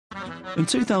In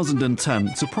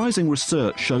 2010, surprising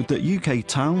research showed that UK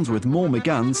towns with more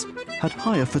Meganes had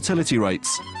higher fertility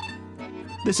rates.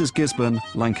 This is Gisborne,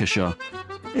 Lancashire.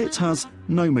 It has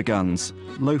no Meganes,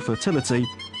 low fertility,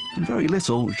 and very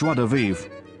little joie de vivre.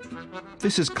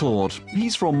 This is Claude.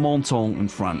 He's from Menton in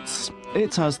France.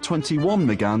 It has 21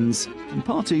 Meganes and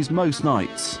parties most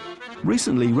nights.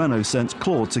 Recently, Renault sent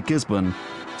Claude to Gisborne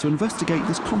to investigate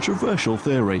this controversial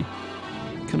theory.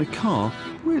 Can a car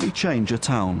really change a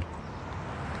town?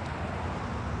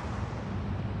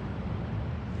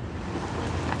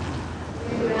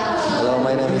 Hello,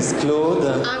 my name is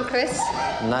Claude. I'm Chris.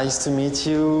 Nice to meet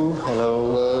you.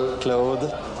 Hello,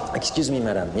 Claude. Excuse me,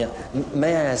 madam. Yeah.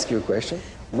 May I ask you a question?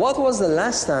 What was the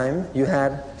last time you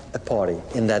had a party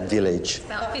in that village?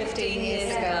 About 15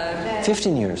 years ago.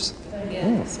 15 years?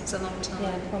 Yes, it's a long time.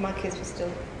 Yeah, well, my kids were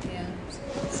still... Yeah.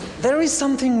 There is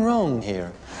something wrong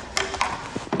here.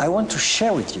 I want to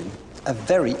share with you a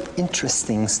very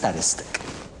interesting statistic.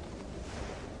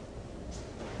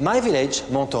 My village,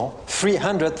 Menton,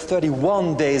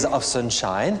 331 days of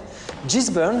sunshine.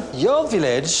 Gisborne, your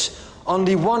village,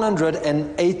 only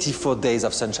 184 days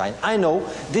of sunshine. I know,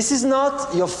 this is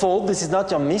not your fault, this is not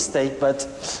your mistake, but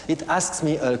it asks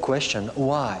me a question.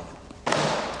 Why?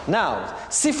 Now,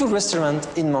 seafood restaurant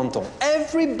in Menton.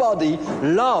 Everybody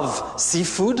loves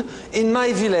seafood. In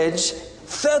my village,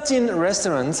 13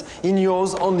 restaurants. In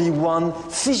yours, only one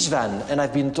fish van. And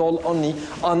I've been told only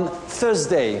on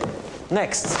Thursday.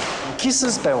 Next,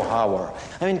 kisses per hour.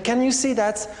 I mean, can you see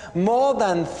that? More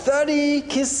than 30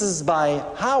 kisses by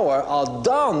hour are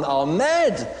done, are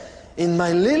made in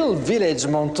my little village,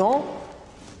 Menton.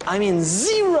 I mean,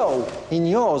 0 in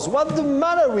yours. What's the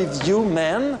matter with you,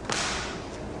 man?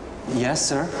 Yes,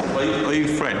 sir? Are you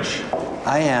French?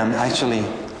 I am, actually.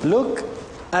 Look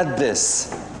at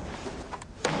this.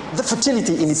 The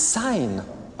fertility is a sign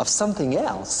of something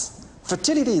else.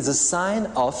 Fertility is a sign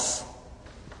of...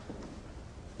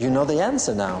 You know the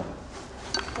answer now.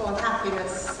 Of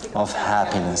happiness. Of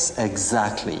happiness,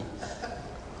 exactly.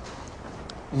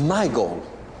 My goal,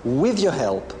 with your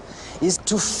help, is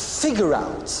to figure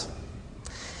out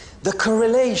the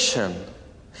correlation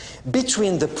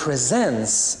between the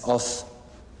presence of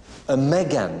a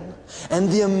Megane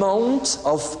and the amount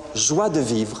of joie de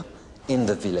vivre in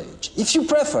the village. If you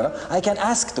prefer, I can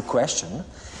ask the question,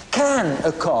 can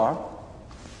a car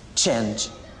change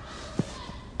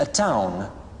a town?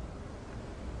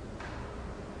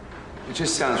 It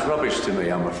just sounds rubbish to me,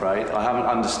 I'm afraid. I haven't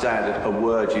understood a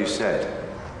word you said.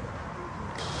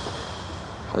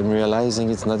 I'm realizing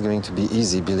it's not going to be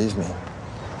easy, believe me.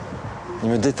 Ils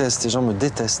me détestent, les gens me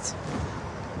détestent.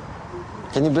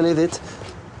 Can you believe it?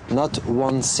 Not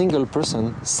one single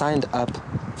person signed up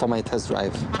for my test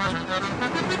drive.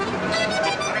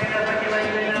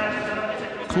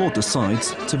 Claude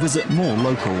decides to visit more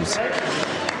locals.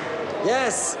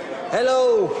 Yes,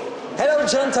 hello. Hello,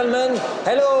 gentlemen.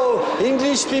 Hello,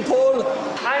 English people.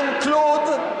 I'm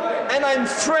Claude, and I'm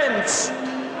French.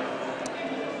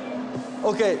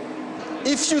 Okay,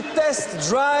 if you test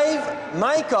drive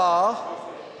my car,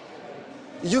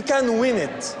 you can win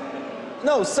it.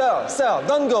 No, sir,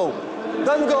 don't go.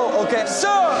 Don't go, okay? Sir,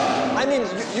 I mean,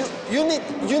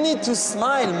 you need to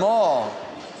smile more.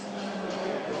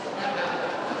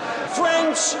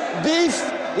 French beef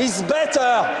is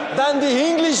better than the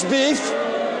English beef.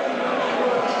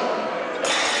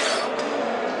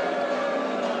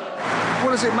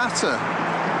 What does it matter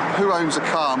who owns a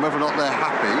car and whether or not they're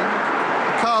happy?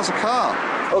 A car's a car.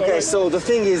 Okay, so the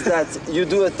thing is that you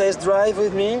do a test drive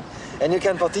with me and you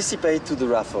can participate to the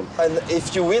raffle. And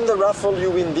if you win the raffle, you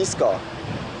win this car.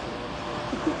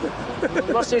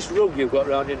 What's this rug you've got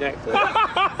around your neck there?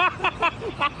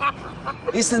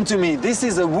 Listen to me, this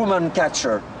is a woman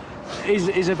catcher.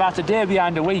 He's about a day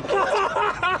behind a week.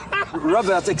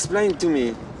 Robert, explain to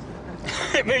me.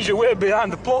 It means you're way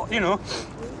behind the plot, you know.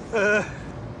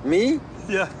 Me?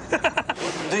 Yeah.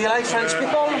 Do you like French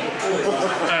people?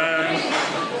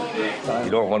 You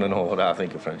don't want to know what I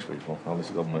think of French people,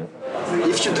 honestly, government.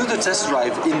 If you do the test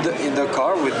drive in the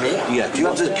car with me, Yeah, you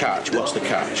have what's the catch? What's the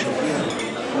catch?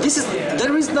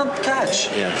 There is not catch.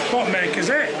 Yeah. What make is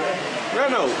it?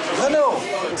 Renault. No.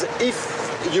 If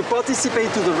you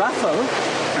participate to the raffle,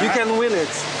 you can win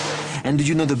it. And do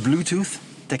you know the Bluetooth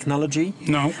technology?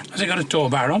 No. Has it got a tow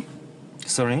bar on?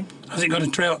 Sorry? Has it got a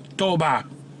tow bar?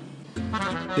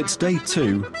 It's day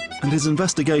 2, and his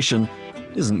investigation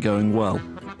isn't going well.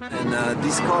 And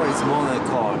this car is more than a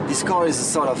car. This car is a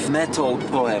sort of metal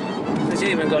poem. It's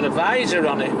even got a visor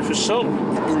on it for sun.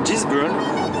 In Gisborne,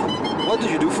 what do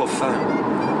you do for fun?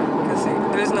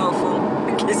 There is no fun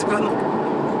in Gisborne.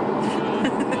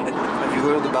 Have you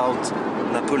heard about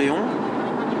Napoléon,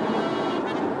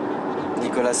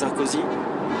 Nicolas Sarkozy,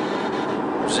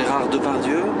 Gérard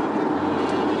Depardieu.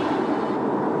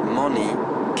 Money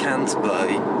can't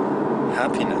buy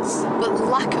happiness. But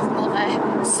lack of money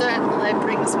certainly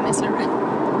brings misery.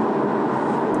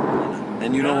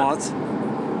 And you know what?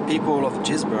 People of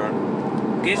Gisborne.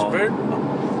 Gisborne?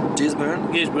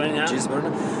 Gisborne? Gisborne, yeah.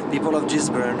 Gisborne. People of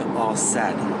Gisborne are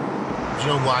sad. Do you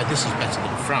know why this is better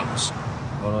than France?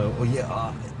 Oh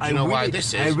yeah. Do you know why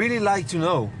this is? I really like to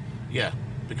know. Yeah,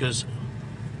 because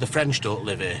the French don't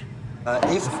live here.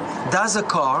 If does a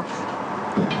car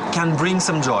can bring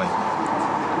some joy?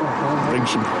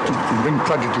 Can bring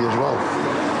tragedy as well.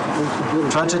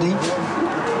 Tragedy?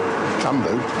 Can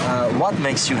do. What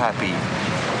makes you happy?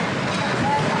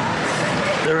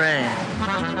 The rain.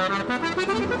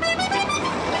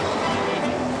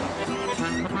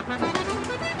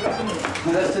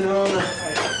 Good afternoon.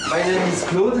 My name is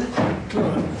Claude.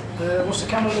 Claude, what's the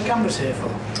cameras here for?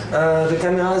 The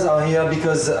cameras are here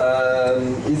because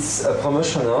it's a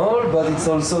promotional, but it's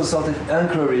also sort of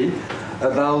inquiry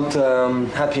about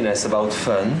happiness, about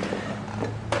fun.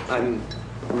 I'm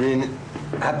really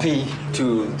happy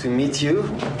to meet you.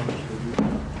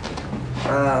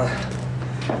 How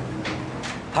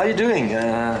are you doing?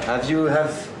 Are you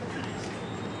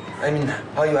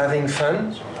having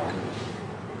fun?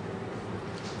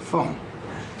 Fun.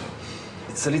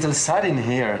 It's a little sad in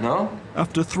here, no?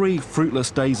 After 3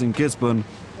 fruitless days in Gisborne,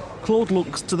 Claude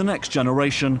looks to the next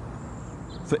generation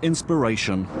for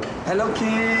inspiration. Hello,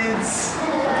 kids!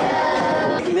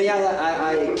 May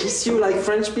I kiss you like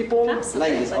French people? Absolutely.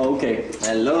 Like this? Oh, okay.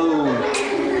 Hello!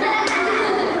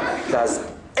 Does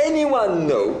anyone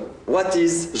know what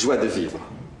is joie de vivre?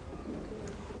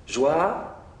 Joie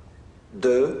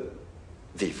de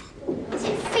vivre.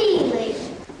 Feeling.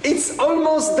 It's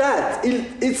almost that.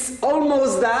 It's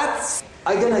almost that.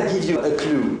 I'm gonna give you a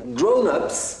clue.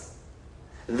 Grown-ups,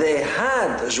 they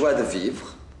had joie de vivre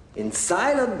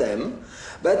inside of them,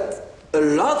 but a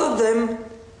lot of them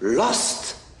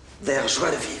lost their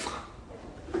joie de vivre.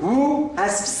 Who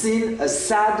has seen a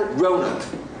sad grown-up?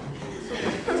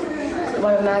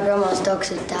 One of my grandma's dogs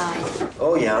had died.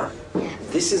 Oh yeah?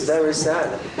 This is very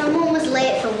sad. My mum was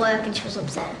late for work and she was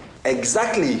upset.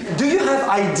 Exactly. Do you have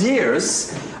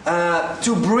ideas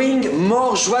to bring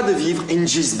more joie de vivre in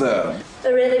Gisborne?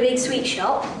 A really big sweet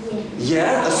shop.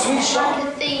 Yeah, a sweet shop.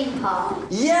 Like a theme park.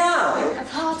 Yeah, A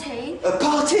party. a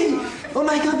party. Oh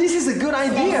my God, this is a good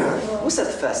idea. Who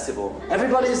said festival?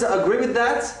 Everybody's agree with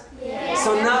that? Yeah.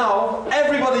 So now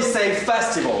everybody say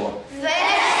festival.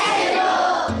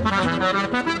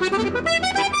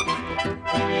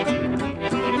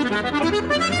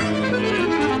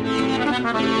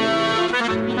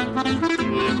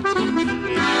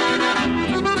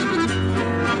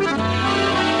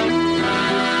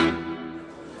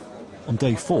 On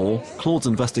day 4, Claude's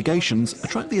investigations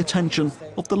attract the attention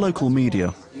of the local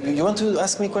media. You want to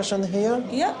ask me a question here?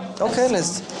 Yeah. Okay,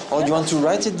 let's. Or you want to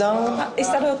write it down? Is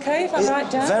that okay if I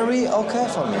write down? Very okay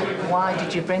for me. Why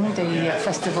did you bring the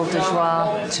Festival de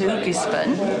Joie to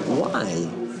Gisborne? Why?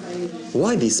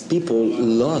 Why these people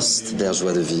lost their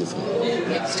joie de vivre?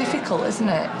 It's difficult, isn't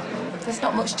it? There's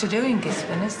not much to do in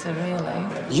Gisborne, is there, really?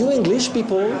 You English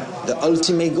people, the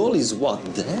ultimate goal is what?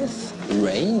 Death?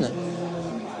 Rain?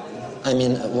 I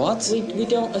mean, what? We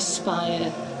don't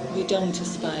aspire. We don't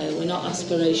aspire. We're not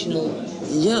aspirational.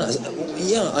 Yeah.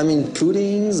 I mean,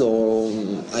 puddings or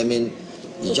I mean,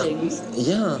 Puddings?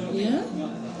 Yeah. Yeah?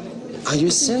 Are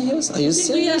you serious? Are you I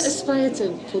think we serious? aspire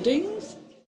to puddings.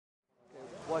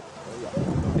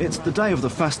 It's the day of the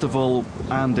festival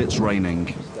and it's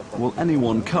raining. Will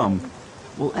anyone come?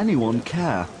 Will anyone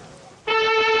care?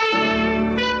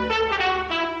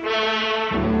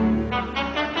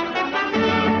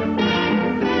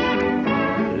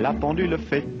 La pendule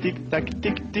fait tic-tac,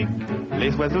 tic-tic.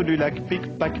 Les oiseaux du lac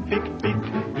pic-pac, pic-pic.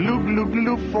 Glou, glou,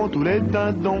 glou font tous les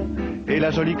dindons. Et la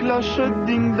jolie cloche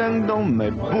ding-ding-dong. Mais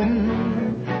boum,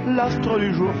 l'astre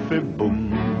du jour fait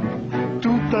boum.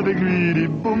 Tout avec lui dit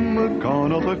boum, quand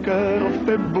notre cœur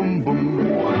fait boum, boum.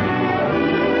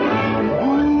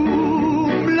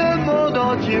 Boum, le monde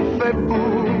entier fait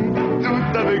boum.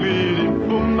 Tout avec lui dit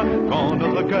boum, quand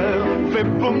notre cœur fait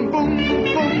boum, boum,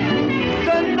 boum.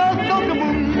 Ça n'entend que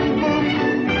boum, boum,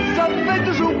 ça fait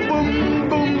toujours boum,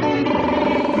 boum, boum, boum.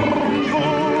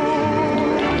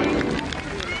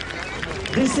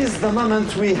 This is the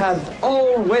moment we have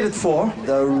all waited for.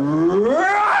 The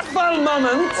raffle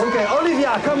moment. Okay,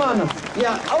 Olivia, come on.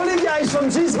 Yeah, Olivia is from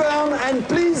Gisborne, and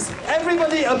please,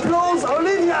 everybody applause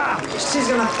Olivia. She's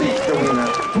gonna pick the winner.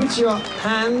 Put your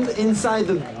hand inside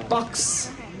the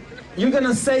box. You're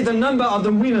gonna say the number of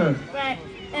the winner. Right.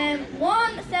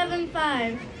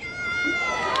 175.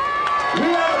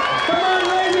 Come on,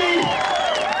 lady!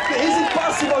 Is it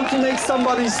possible to make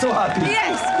somebody so happy?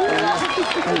 Yes!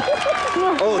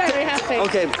 Very happy.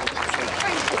 Okay.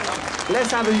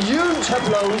 Let's have a huge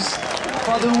applause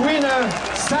for the winner,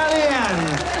 Sally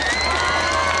Ann.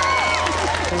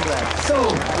 Congrats. So,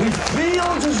 we feel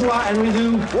the joie and we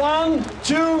do 1,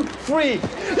 2, 3.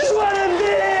 Joie de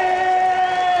vivre!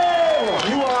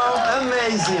 You are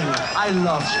amazing. I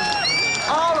love you.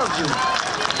 All of you.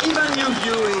 Even you,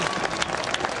 Huey.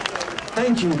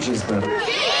 Thank you, Gisbert.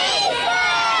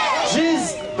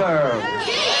 Gisbert!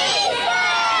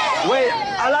 Wait,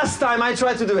 last time I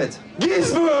tried to do it.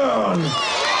 Gisbert!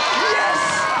 Yes!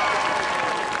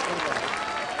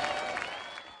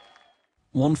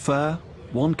 One fare,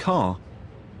 one car.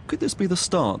 Could this be the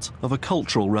start of a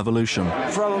cultural revolution?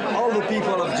 From all the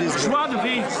people of Gisbert. Joie de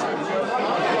vivre.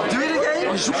 Do it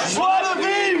again. Joie